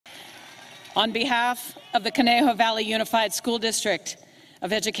On behalf of the Conejo Valley Unified School District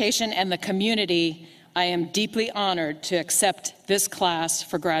of Education and the community, I am deeply honored to accept this class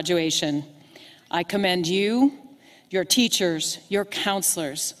for graduation. I commend you, your teachers, your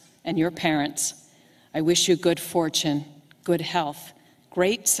counselors, and your parents. I wish you good fortune, good health,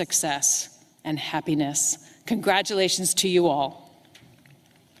 great success, and happiness. Congratulations to you all.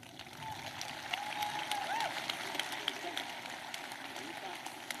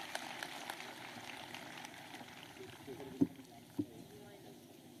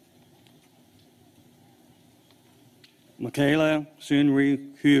 Michaela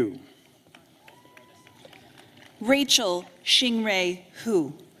Sunri Hu. Rachel Xingrei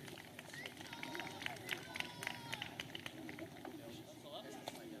Hu.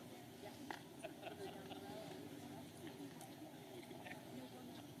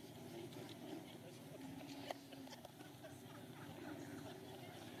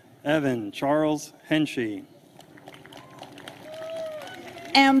 Evan Charles Henshey.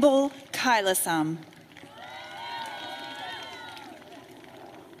 Amble Kailasam.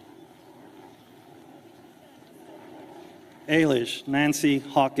 Ailish Nancy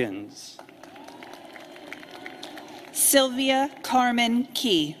Hawkins. Sylvia Carmen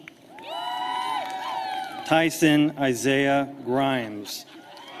Key. Tyson Isaiah Grimes.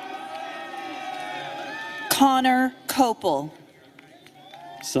 Connor Copel.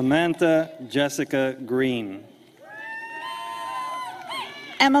 Samantha Jessica Green.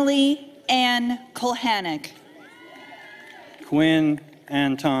 Emily Ann Kulhanek. Quinn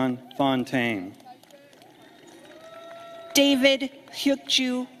Anton Fontaine. David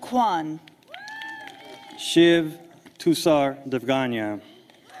Hyukju Kwan. Shiv Tusar Devganya.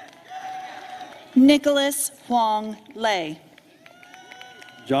 Nicholas Huang Lei.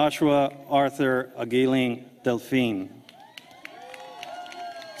 Joshua Arthur Aguiling Delphine.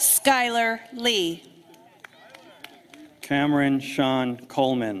 Skylar Lee. Cameron Sean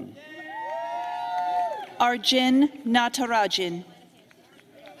Coleman. Arjun Natarajan.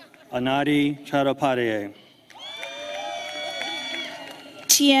 Anadi Chattopadhyay.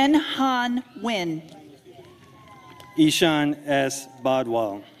 Tien Han Win. Ishan S.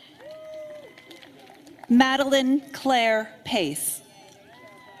 Badwal. Madeline Claire Pace.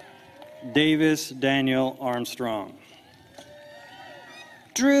 Davis Daniel Armstrong.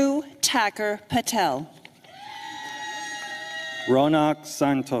 Drew Tacker Patel. Ronak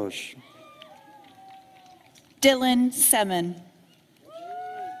Santosh. Dylan Semen.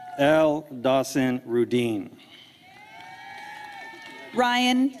 L. Dawson Rudin.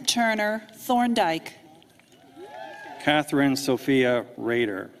 Ryan Turner Thorndike. Catherine Sophia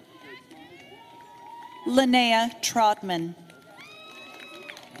Rader. Linnea Trotman.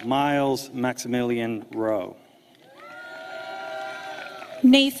 Miles Maximilian Rowe.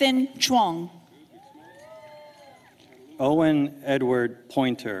 Nathan Chuang. Owen Edward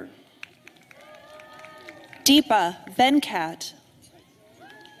Pointer. Deepa Venkat.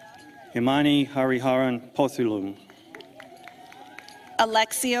 Himani Hariharan Pothulum.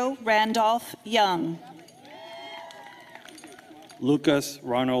 Alexio Randolph Young. Lucas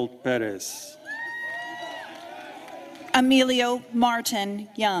Ronald Perez. Emilio Martin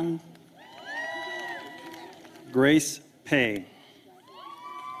Young. Grace Pay.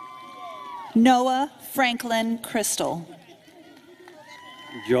 Noah Franklin Crystal.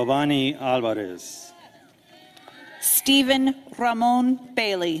 Giovanni Alvarez. Stephen Ramon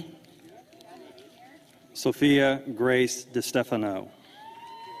Bailey. Sophia Grace DeStefano.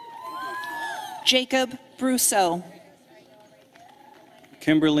 Jacob Brousseau.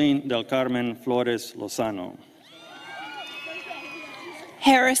 Kimberly Del Carmen Flores Lozano.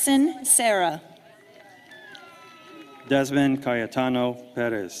 Harrison Sarah. Desmond Cayetano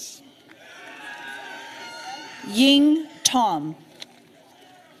Perez. Ying Tom.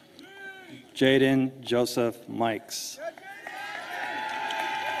 Jaden Joseph Mikes.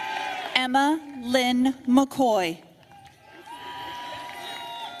 Emma Lynn McCoy.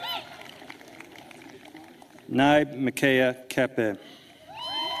 Naib Micaiah Kepe.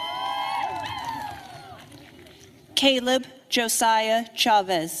 Caleb Josiah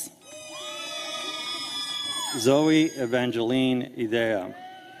Chavez. Zoe Evangeline Idea.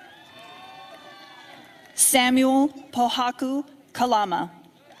 Samuel Pohaku Kalama.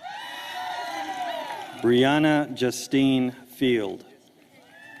 Brianna Justine Field.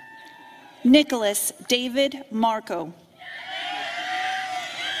 Nicholas David Marco.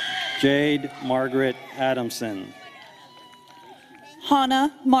 Jade Margaret Adamson.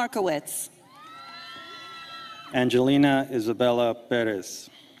 Hannah Markowitz. Angelina Isabella Perez.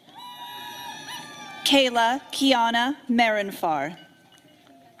 Kayla Kiana Marinfar.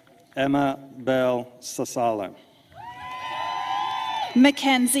 Emma Bell Sasala.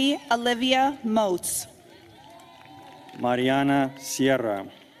 Mackenzie Olivia Motes. Mariana Sierra.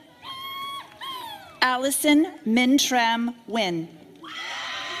 Allison Mintram Wynn.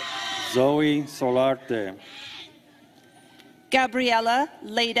 Zoe Solarte. Gabriela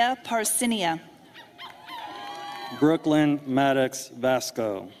Leda Parcinia. Brooklyn Maddox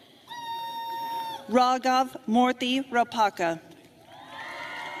Vasco. Raghav Murthy Rapaka.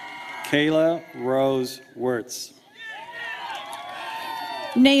 Kayla Rose Wirtz.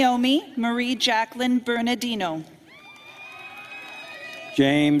 Naomi Marie Jacqueline Bernardino.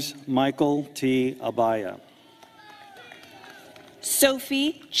 James Michael T. Abaya.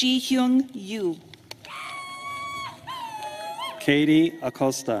 Sophie Ji Hyung Yu. Katie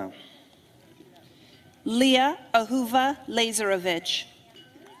Acosta. Leah Ahuva Lazarovich.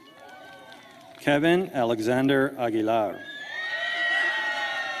 Kevin Alexander Aguilar.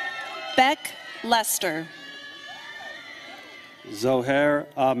 Beck Lester. Zohair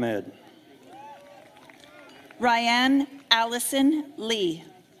Ahmed. Ryan Allison Lee.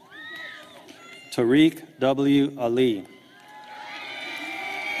 Tariq W. Ali.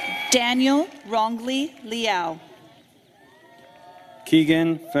 Daniel Rongley Liao.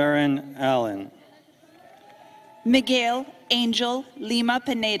 Keegan Farron Allen. Miguel Angel Lima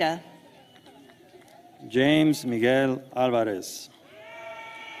Pineda. James Miguel Alvarez.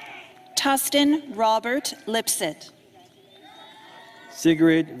 Tustin Robert Lipset.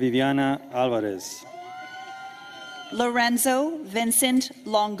 Sigrid Viviana Alvarez. Lorenzo Vincent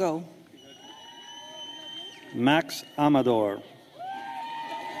Longo. Max Amador.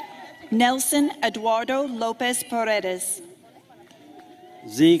 Nelson Eduardo Lopez Paredes.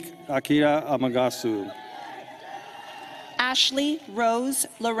 Zeke Akira Amagasu. Ashley Rose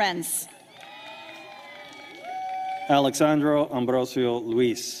Lorenz. Alexandro Ambrosio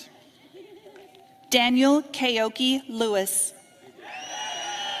Luis. Daniel Kaoki Lewis.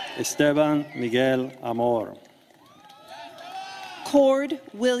 Esteban Miguel Amor. Cord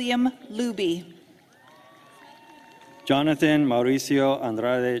William Luby. Jonathan Mauricio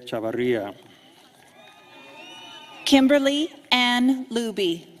Andrade Chavarria. Kimberly Ann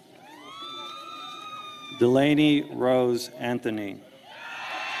Luby. Delaney Rose Anthony.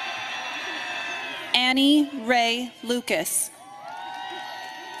 Annie Ray Lucas.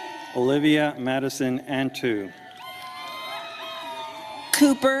 Olivia Madison Antu.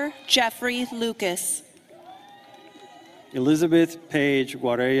 Cooper Jeffrey Lucas. Elizabeth Page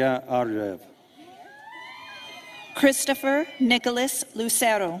Guarella Ardev. Christopher Nicholas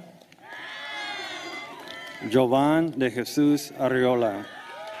Lucero. Jovan de Jesus Arriola.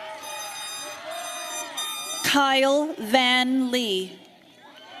 Kyle Van Lee.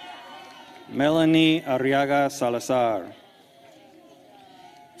 Melanie Arriaga Salazar.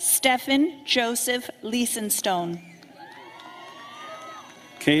 Stephen Joseph Liesenstone.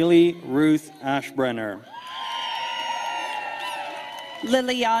 Kaylee Ruth Ashbrenner.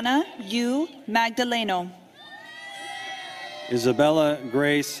 Liliana U. Magdaleno. Isabella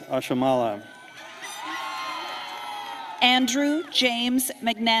Grace Ashamala. Andrew James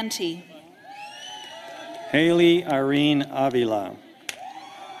McNanty. Haley Irene Avila.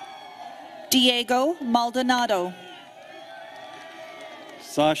 Diego Maldonado.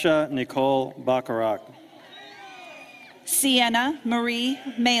 Sasha Nicole Bacharach. Sienna Marie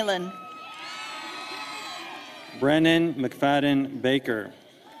Malin. Brennan McFadden Baker.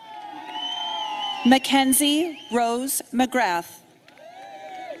 Mackenzie Rose McGrath.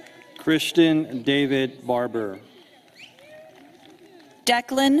 Christian David Barber.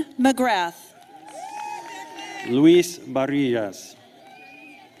 Declan McGrath. Luis Barillas.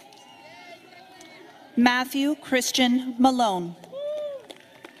 Matthew Christian Malone.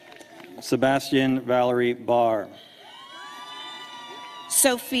 Sebastian Valerie Barr.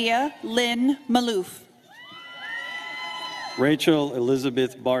 Sophia Lynn Maloof. Rachel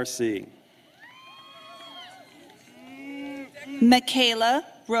Elizabeth Barcy. Michaela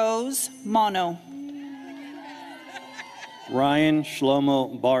Rose Mono. Ryan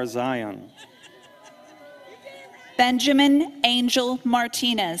Shlomo Barzion. Benjamin Angel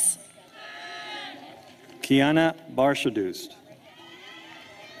Martinez. Kiana Barshadust.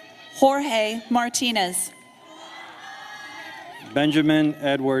 Jorge Martinez. Benjamin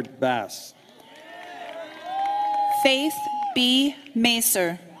Edward Bass. Faith B.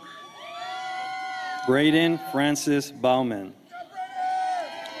 Macer. Braden Francis Bauman.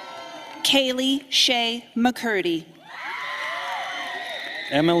 Kaylee Shea McCurdy.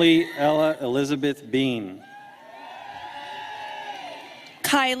 Emily Ella Elizabeth Bean.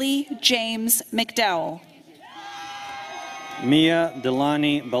 Kylie James McDowell. Mia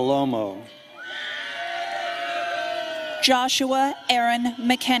Delani Balomo. Joshua Aaron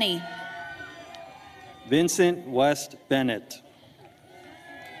McKinney. Vincent West Bennett.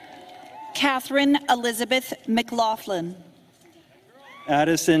 Catherine Elizabeth McLaughlin.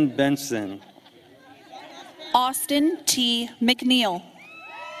 Addison Benson. Austin T. McNeil.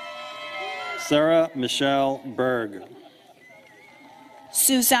 Sarah Michelle Berg.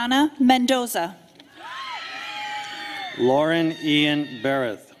 Susanna Mendoza. Lauren Ian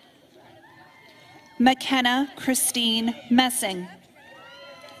Barrett. McKenna Christine Messing.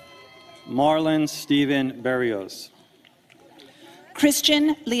 Marlon Stephen Barrios.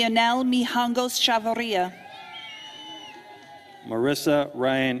 Christian Leonel Mijangos Chavarria. Marissa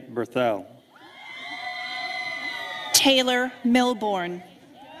Ryan Berthel. Taylor Milborn.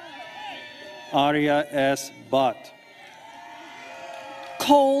 Aria S. Bott.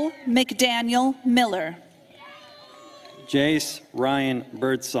 Cole McDaniel Miller. Jace Ryan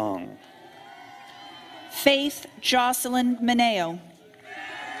Birdsong. Faith Jocelyn Mineo.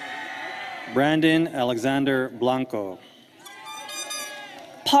 Brandon Alexander Blanco.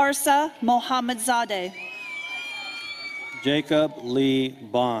 Parsa Mohammed-Zadeh. Jacob Lee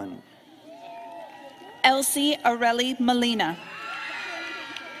Bond. Elsie Areli Molina.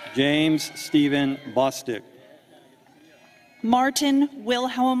 James Stephen Bostick. Martin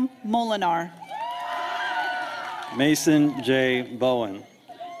Wilhelm Molinar. Mason J. Bowen.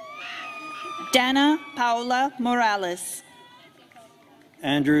 Dana Paula Morales.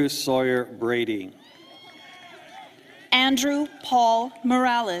 Andrew Sawyer Brady. Andrew Paul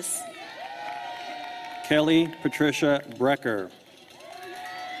Morales. Kelly Patricia Brecker.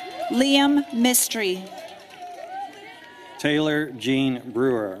 Liam Mystery. Taylor Jean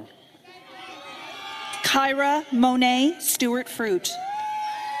Brewer. Kyra Monet Stewart Fruit.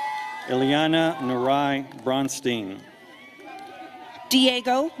 Ileana Nurai Bronstein.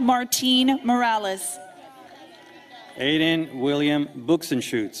 Diego Martin Morales. Aiden William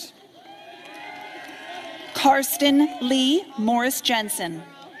Buxenschutz. Karsten Lee Morris Jensen.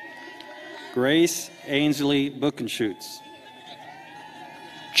 Grace Ainsley Buchenschutz.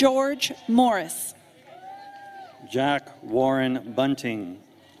 George Morris. Jack Warren Bunting.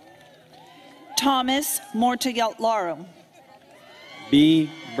 Thomas Mortagalaro. B.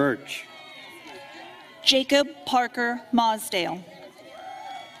 Burch. Jacob Parker Mosdale.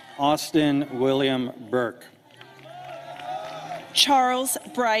 Austin William Burke. Charles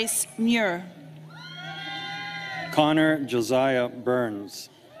Bryce Muir. Connor Josiah Burns.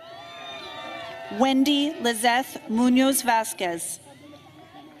 Wendy Lizeth Munoz Vasquez.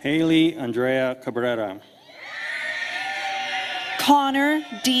 Haley Andrea Cabrera. Connor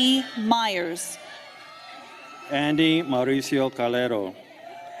D. Myers. Andy Mauricio Calero.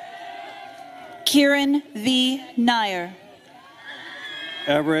 Kieran V. Nair.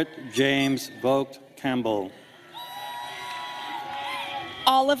 Everett James Vogt Campbell.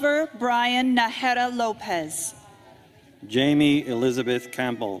 Oliver Brian Nahera Lopez. Jamie Elizabeth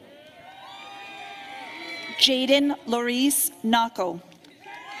Campbell. Jaden Laurice Nako.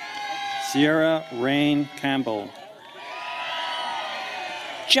 Sierra Rain Campbell.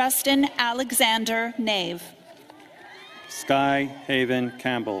 Justin Alexander Nave. Sky Haven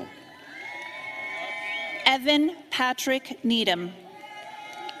Campbell. Evan Patrick Needham.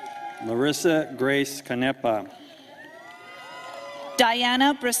 Larissa Grace Canepa.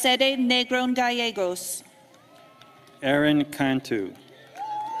 Diana Bracede Negron Gallegos. Aaron Cantu.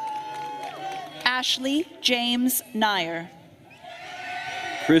 Ashley James Nair.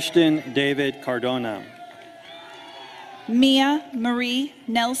 Christian David Cardona. Mia Marie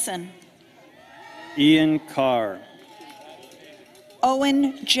Nelson. Ian Carr.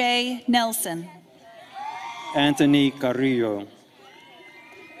 Owen J. Nelson. Anthony Carrillo.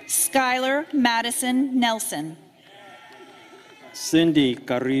 Skylar Madison Nelson. Cindy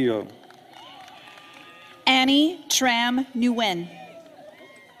Carrillo. Annie Tram Nguyen.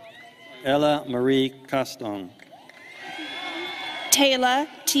 Ella Marie Caston. Taylor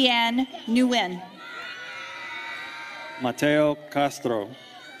Tian Nguyen. Mateo Castro.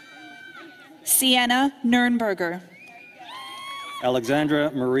 Sienna Nurnberger.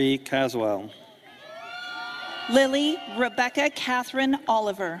 Alexandra Marie Caswell. Lily Rebecca Catherine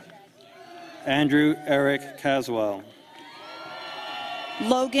Oliver. Andrew Eric Caswell.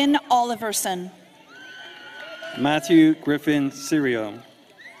 Logan Oliverson. Matthew Griffin Sirio.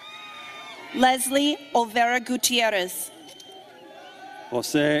 Leslie Olvera Gutierrez.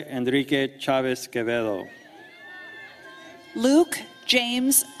 Jose Enrique Chavez Quevedo. Luke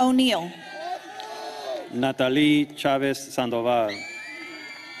James O'Neill. Natalie Chavez Sandoval.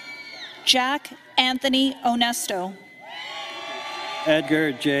 Jack Anthony Onesto.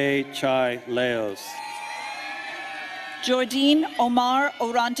 Edgar J. Chai Leos. Jordine Omar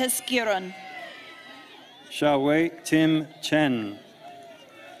Orantes Giron. Shawei Tim Chen.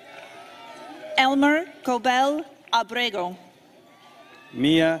 Elmer Cobel Abrego.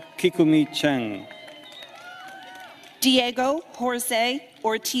 Mia Kikumi Cheng. Diego Jose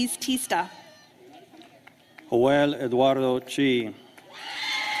Ortiz Tista. Joel Eduardo Chi.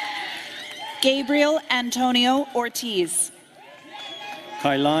 Gabriel Antonio Ortiz.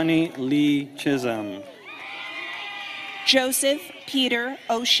 Kailani Lee Chisholm. Joseph Peter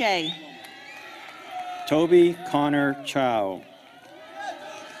O'Shea. Toby Connor Chow.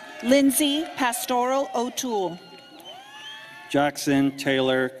 Lindsay Pastoral O'Toole. Jackson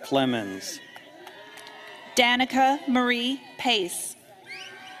Taylor Clemens. Danica Marie Pace.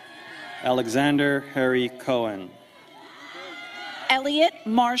 Alexander Harry Cohen. Elliot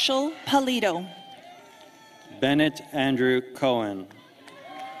Marshall Polito. Bennett Andrew Cohen.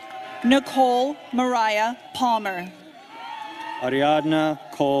 Nicole Mariah Palmer. Ariadna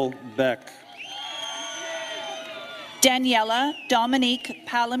Cole Beck. Daniela Dominique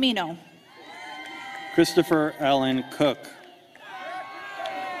Palomino. Christopher Allen Cook.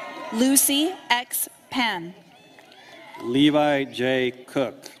 Lucy X. Pan. Levi J.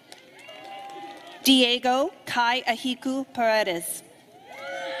 Cook. Diego Kai Ahiku Paredes.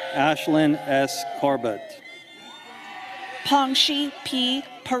 Ashlyn S. Corbett. Pongshi P.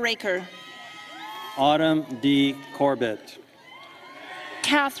 Paraker. Autumn D. Corbett.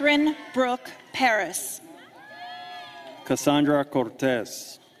 Catherine Brooke Paris. Cassandra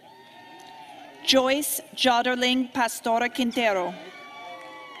Cortez. Joyce Joderling Pastora Quintero.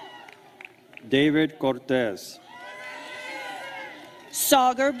 David Cortez.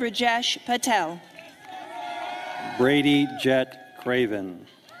 Sagar Brajesh Patel. Brady Jet Craven.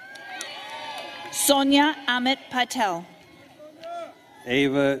 Sonia Amit Patel.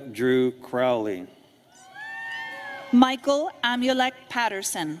 Ava Drew Crowley. Michael Amulek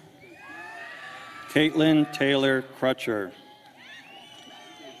Patterson. Caitlin Taylor Crutcher.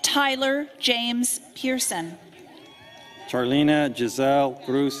 Tyler James Pearson. Charlena Giselle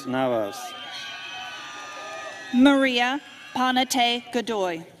Cruz Navas. Maria Panate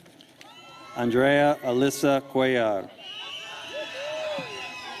Godoy. Andrea Alyssa Cuellar.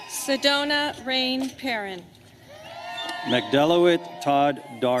 Sedona Rain Perrin. McDelowit Todd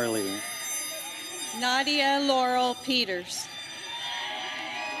Darley. Nadia Laurel Peters.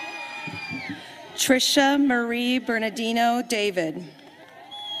 Trisha Marie Bernardino David.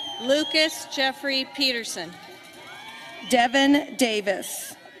 Lucas Jeffrey Peterson. Devin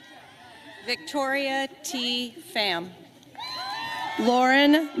Davis. Victoria T. Pham.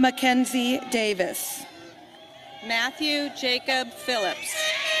 Lauren Mackenzie Davis. Matthew Jacob Phillips.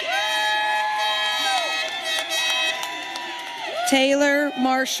 Taylor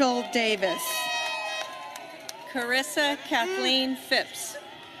Marshall Davis. Carissa Kathleen Phipps.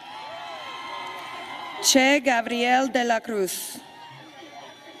 Che Gabriel de la Cruz.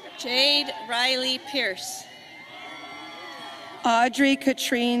 Jade Riley Pierce. Audrey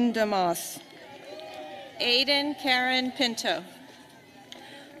Katrine DeMoss. Aiden Karen Pinto.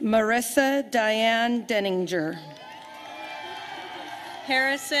 Marissa Diane Denninger.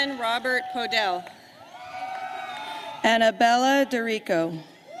 Harrison Robert Podell. Annabella Dorico.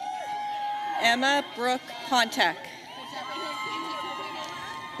 Emma Brooke Pontac.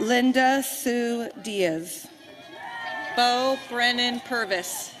 Linda Sue Diaz. Bo Brennan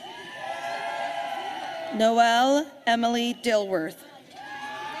Purvis. Noelle Emily Dilworth.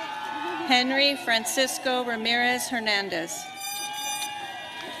 Henry Francisco Ramirez Hernandez.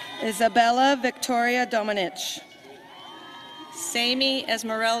 Isabella Victoria Dominich. Sammy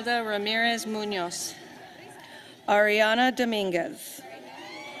Esmeralda Ramirez Munoz. Ariana Dominguez.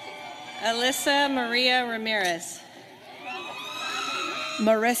 Alyssa Maria Ramirez.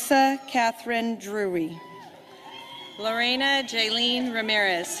 Marissa Catherine Drury. Lorena Jaylene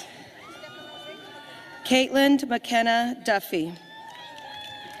Ramirez. Caitlin McKenna Duffy.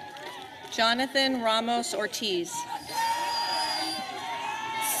 Jonathan Ramos Ortiz.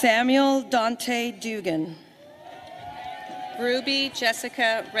 Samuel Dante Dugan. Ruby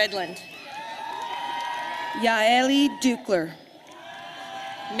Jessica Redland. Yaeli Dukler.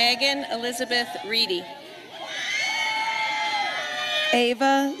 Megan Elizabeth Reedy.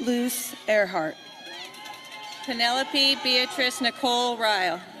 Ava Luce Earhart. Penelope Beatrice Nicole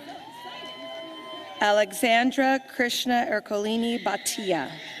Ryle. Alexandra Krishna Ercolini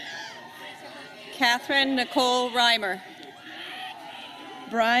Batia. Catherine Nicole Reimer.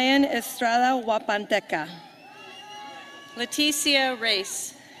 Brian Estrada Wapanteca. Leticia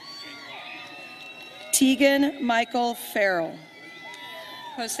Race. Tegan Michael Farrell.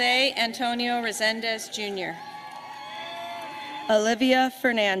 Jose Antonio Resendez, Jr. Olivia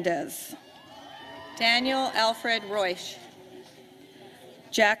Fernandez. Daniel Alfred Roysch.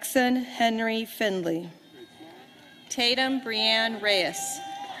 Jackson Henry Findley. Tatum Brianne Reyes.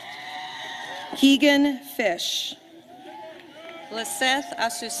 Keegan Fish. Liseth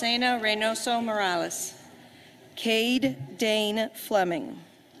Azucena Reynoso Morales. Cade Dane Fleming.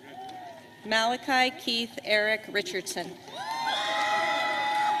 Malachi Keith Eric Richardson.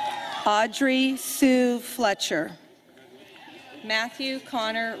 Audrey Sue Fletcher. Matthew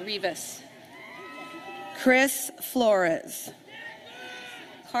Connor Rivas. Chris Flores.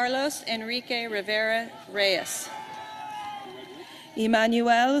 Carlos Enrique Rivera Reyes.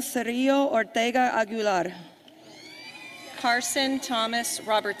 Emmanuel Cerrillo Ortega Aguilar. Carson Thomas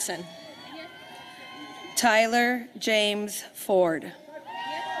Robertson. Tyler James Ford.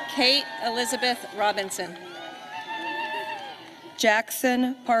 Kate Elizabeth Robinson.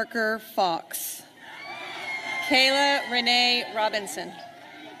 Jackson Parker Fox. Kayla Renee Robinson.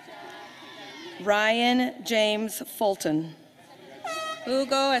 Ryan James Fulton.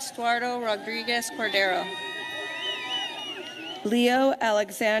 Hugo Estuardo Rodriguez Cordero. Leo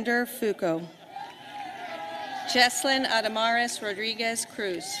Alexander Fuco. Jesslyn Adamaris Rodriguez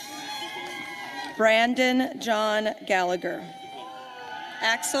Cruz. Brandon John Gallagher.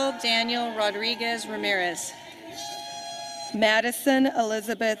 Axel Daniel Rodriguez Ramirez. Madison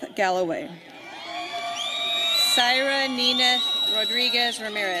Elizabeth Galloway. Syra Nina Rodriguez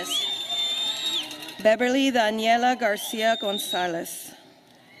Ramirez. Beverly Daniela Garcia Gonzalez.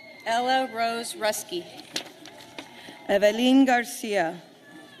 Ella Rose Rusky. Evelyn Garcia.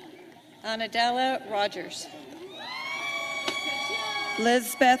 Anadela Rogers.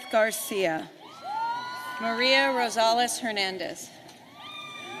 Lisbeth Garcia. Maria Rosales Hernandez.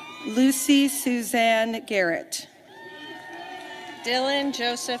 Lucy Suzanne Garrett. Dylan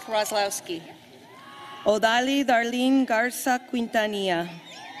Joseph Roslowski. Odali Darlene Garza Quintanilla.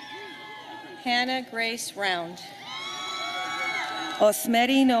 Hannah Grace Round.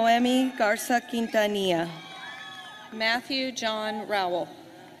 Osmeri Noemi Garza Quintanilla. Matthew John Rowell.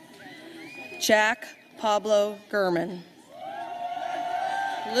 Jack Pablo Gurman.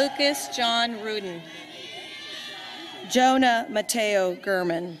 Lucas John Rudin. Jonah Mateo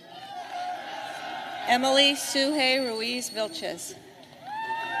Gurman. Emily Suhe Ruiz Vilches.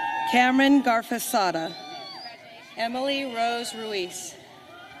 Cameron Garfasada. Emily Rose Ruiz.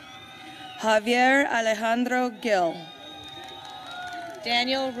 Javier Alejandro Gil.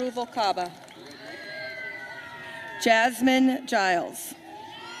 Daniel Ruvalcaba. Jasmine Giles.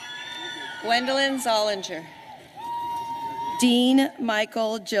 Gwendolyn Zollinger. Dean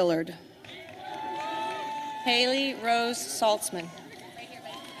Michael Gillard. Haley Rose Saltzman.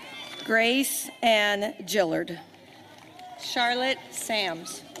 Grace Ann Gillard. Charlotte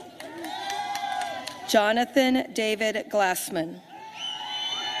Sams. Jonathan David Glassman.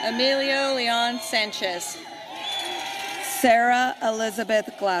 Emilio Leon Sanchez. Sarah Elizabeth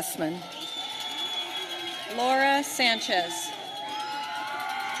Glassman. Laura Sanchez.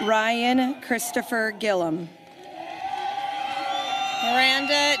 Ryan Christopher Gillum.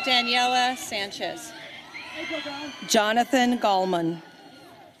 Miranda Daniela Sanchez. Jonathan Gallman.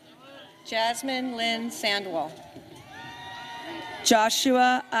 Jasmine Lynn Sandwell.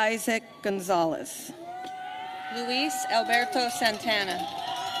 Joshua Isaac Gonzalez. Luis Alberto Santana.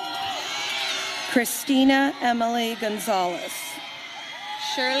 Christina Emily Gonzalez.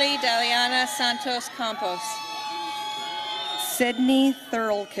 Shirley Daliana Santos Campos. Sydney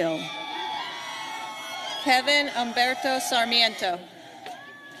Thurlkill. Kevin Umberto Sarmiento.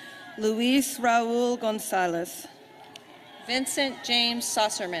 Luis Raul Gonzalez. Vincent James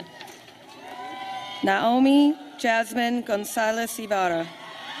Saucerman. Naomi Jasmine Gonzalez Ibarra.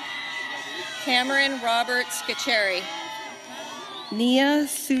 Cameron Robert Scacheri. Nia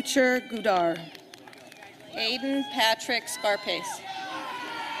Suture Gudar. Aiden Patrick Scarpace.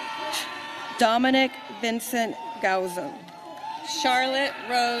 Dominic Vincent Gauzo. Charlotte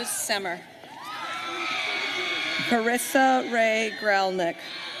Rose Semmer. Carissa Ray Gralnick.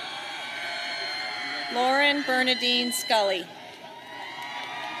 Lauren Bernadine Scully.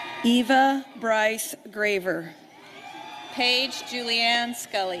 Eva Bryce Graver. Paige Julianne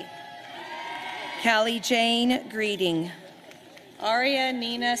Scully. Callie Jane Greeting. Arya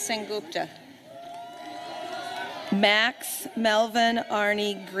Nina Sengupta. Max Melvin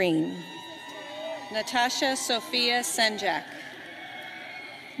Arnie Green. Natasha Sophia Senjak.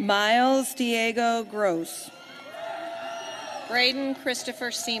 Miles Diego Gross. Braden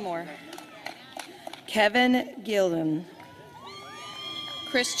Christopher Seymour. Kevin Gilden.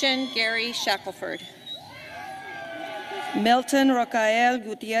 Christian Gary Shackelford. Milton Rocael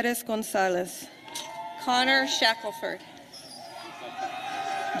Gutierrez Gonzalez. Connor Shackelford.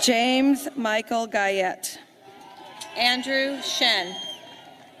 James Michael Guyette. Andrew Shen.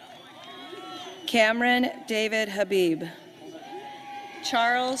 Cameron David Habib.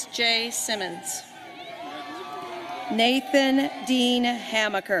 Charles J. Simmons. Nathan Dean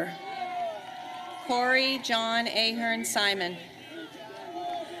Hamaker. Corey John Ahern Simon.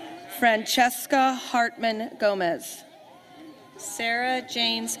 Francesca Hartman Gomez. Sarah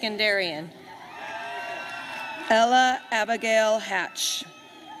Jane Skandarian. Ella Abigail Hatch.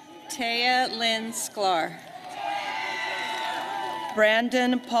 Taya Lynn Sklar.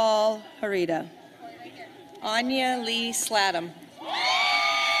 Brandon Paul Harita. Anya Lee Slattam.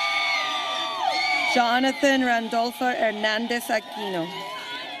 Jonathan Randolfo Hernandez Aquino.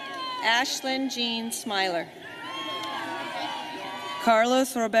 Ashlyn Jean Smiler.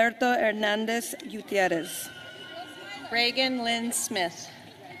 Carlos Roberto Hernandez Gutierrez. Reagan Lynn Smith.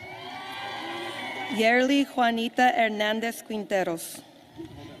 Yerli Juanita Hernandez Quinteros.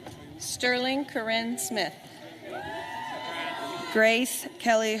 Sterling Corinne Smith. Grace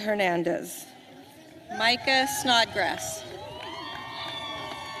Kelly Hernandez. Micah Snodgrass.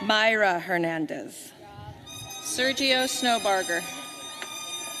 Myra Hernandez. Sergio Snowbarger.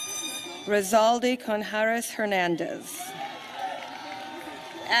 Rizaldi Conjares Hernandez.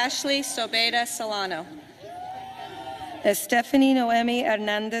 Ashley Sobeda Solano. Estefany Noemi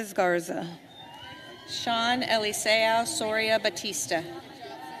Hernandez Garza. Sean Eliseo Soria Batista.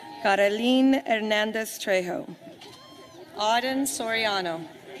 Caroline Hernandez Trejo. Auden Soriano.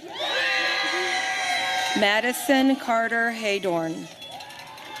 Madison Carter Haydorn.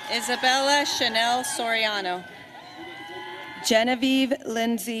 Isabella Chanel Soriano. Genevieve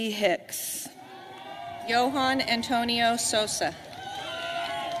Lindsay Hicks. Johan Antonio Sosa.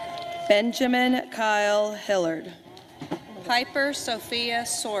 Benjamin Kyle Hillard. Piper Sophia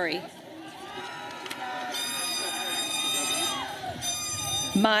Sori.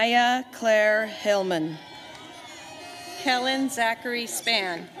 Maya Claire Hillman. Kellen Zachary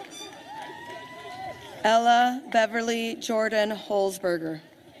Span. Ella Beverly Jordan Holzberger.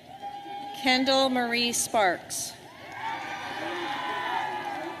 Kendall Marie Sparks.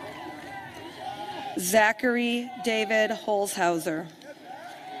 Zachary David Holzhauser.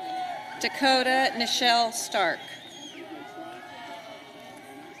 Dakota Nichelle Stark.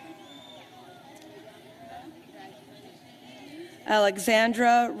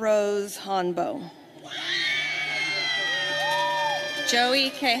 Alexandra Rose Honbo.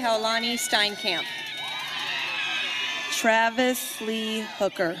 Joey Kehaulani Steinkamp. Travis Lee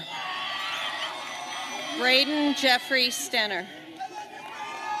Hooker. Braden Jeffrey Stenner.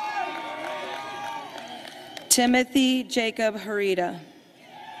 Timothy Jacob Harita.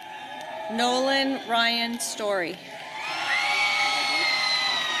 Nolan Ryan Story.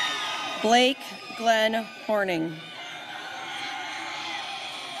 Blake Glenn Horning.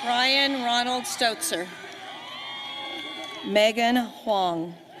 Ryan Ronald Stotzer. Megan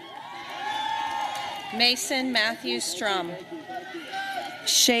Huang. Mason Matthew Strum.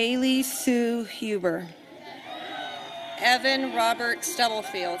 Shaylee Sue Huber. Evan Robert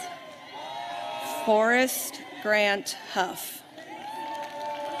Stubblefield. Forrest Grant Huff.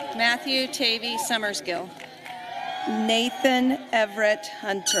 Matthew Tavy Summersgill. Nathan Everett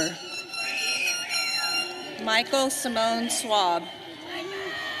Hunter. Michael Simone Swab.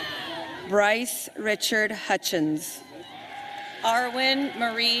 Bryce Richard Hutchins. Arwen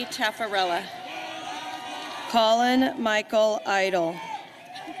Marie Taffarella. Colin Michael Idle.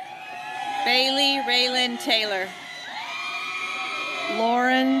 Bailey Raylan Taylor.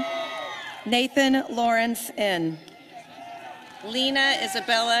 Nathan Lawrence N. Lena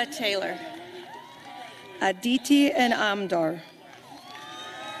Isabella Taylor. Aditi and Amdar.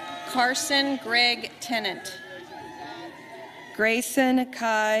 Carson Greg Tennant. Grayson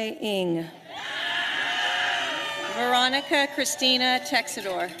Kai Ing. Veronica Christina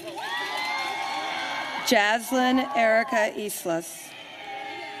Texador. Jaslyn Erica Islas.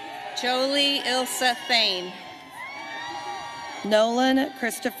 Jolie Ilsa Thane. Nolan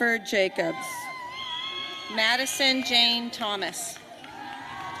Christopher Jacobs. Madison Jane Thomas.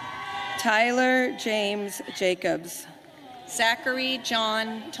 Tyler James Jacobs. Zachary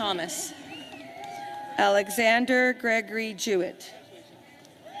John Thomas. Alexander Gregory Jewett.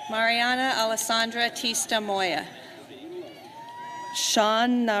 Mariana Alessandra Tista Moya.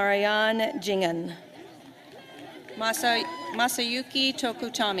 Sean Narayan Jingan. Masayuki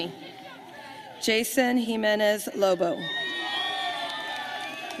Tokutami. Jason Jimenez Lobo.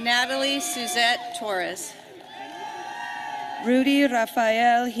 Natalie Suzette Torres. Rudy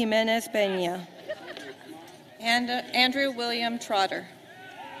Rafael Jimenez Peña. And Andrew William Trotter.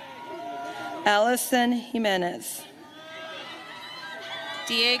 Allison Jimenez.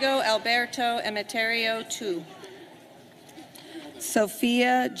 Diego Alberto Emeterio Tu.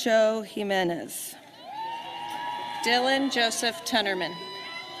 Sophia Jo Jimenez. Dylan Joseph Tunnerman.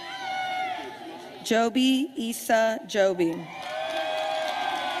 Joby Isa Joby.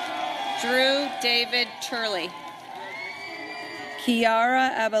 Drew David Turley.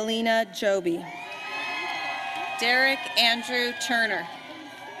 Kiara Abelina Joby. Derek Andrew Turner.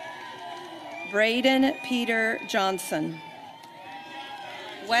 Braden Peter Johnson.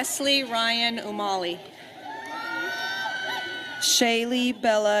 Wesley Ryan Umali. Shaylee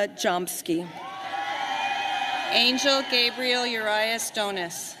Bella Jomsky. Angel Gabriel Urias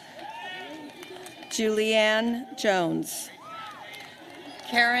Donis. Julianne Jones.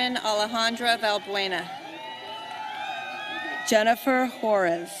 Karen Alejandra Valbuena. Jennifer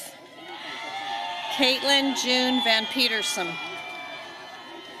Juarez. Caitlin June Van Peterson.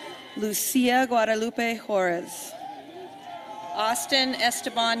 Lucia Guadalupe Juarez. Austin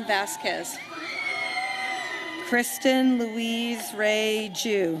Esteban Vasquez. Kristen Louise Ray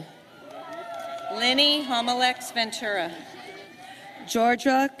Jew. Lenny Homalex Ventura.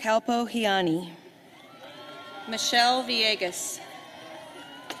 Georgia Calpohiani. Michelle Villegas.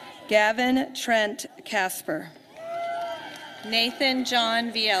 Gavin Trent Casper. Nathan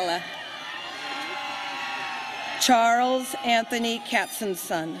John Viella. Charles Anthony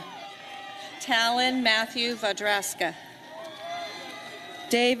Katzenson. Talon Matthew Vadraska.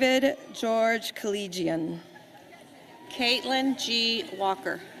 David George Collegian. Caitlin G.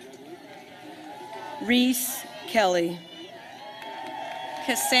 Walker. Reese Kelly.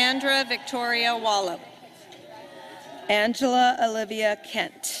 Cassandra Victoria Wallop. Angela Olivia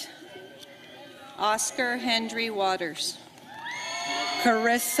Kent. Oscar Hendry Waters.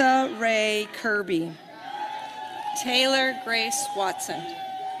 Carissa Ray Kirby. Taylor Grace Watson.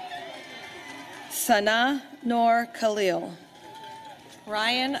 Sana Noor Khalil.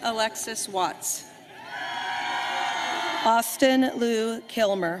 Ryan Alexis Watts. Austin Lou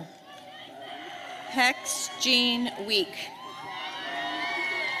Kilmer. Hex Jean Week.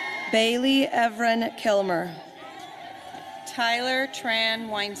 Bailey Everett Kilmer. Tyler Tran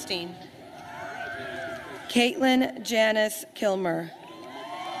Weinstein. Caitlin Janice Kilmer.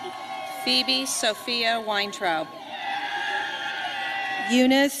 Phoebe Sophia Weintraub.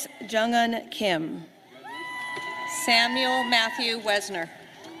 Eunice Jung'un Kim. Samuel Matthew Wesner.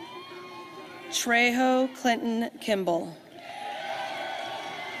 Trejo Clinton Kimball.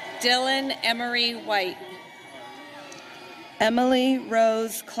 Dylan Emery White. Emily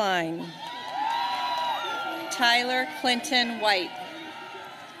Rose Klein. Tyler Clinton White.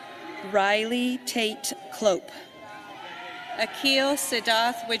 Riley Tate Clope. Akil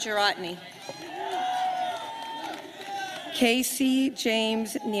Siddharth Wijaratni. Casey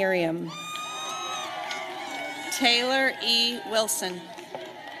James Nerium. Taylor E. Wilson.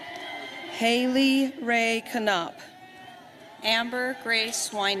 Haley Ray Knopp. Amber Grace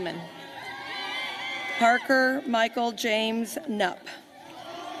Weinman. Parker Michael James Knupp.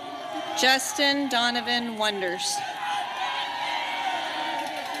 Justin Donovan Wonders.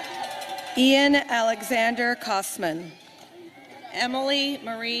 Ian Alexander Kosman. Emily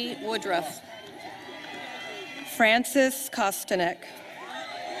Marie Woodruff. Francis Kostanek.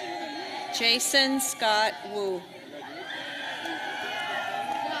 Jason Scott Wu.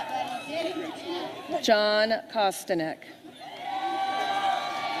 John Kostanek.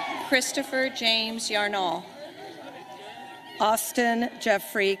 Christopher James Yarnall. Austin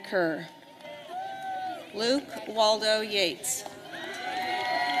Jeffrey Kerr. Luke Waldo Yates.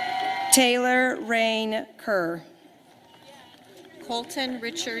 Taylor Rain Kerr. Colton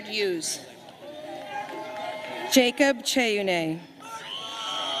Richard Hughes. Jacob Cheune.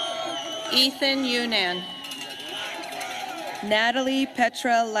 Ethan Yunan. Natalie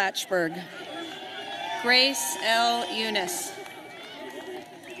Petra Latchberg. Grace L. Eunice.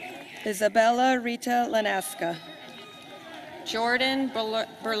 Isabella Rita Lanaska. Jordan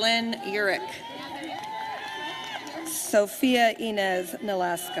Berlin Urich. Sophia Inez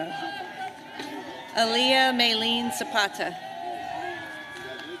Nalaska. Aaliyah Maylene Zapata.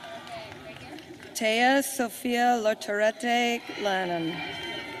 Tea Sophia Lotorete Lannon.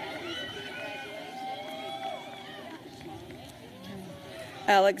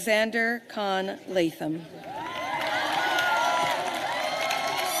 Alexander Khan Latham.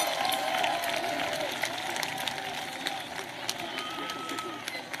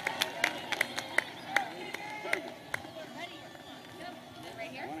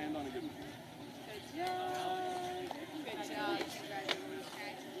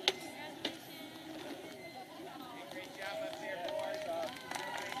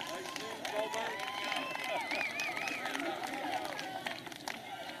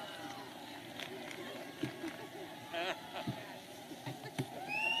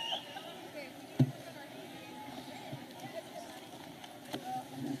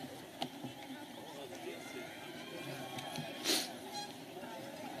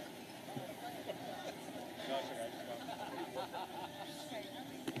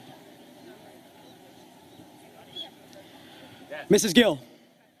 Mrs. Gill,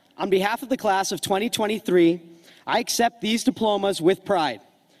 on behalf of the class of 2023, I accept these diplomas with pride.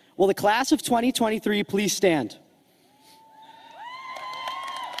 Will the class of 2023 please stand?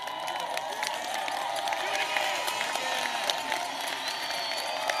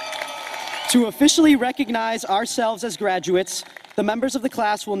 To officially recognize ourselves as graduates, the members of the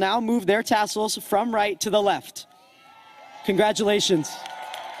class will now move their tassels from right to the left. Congratulations.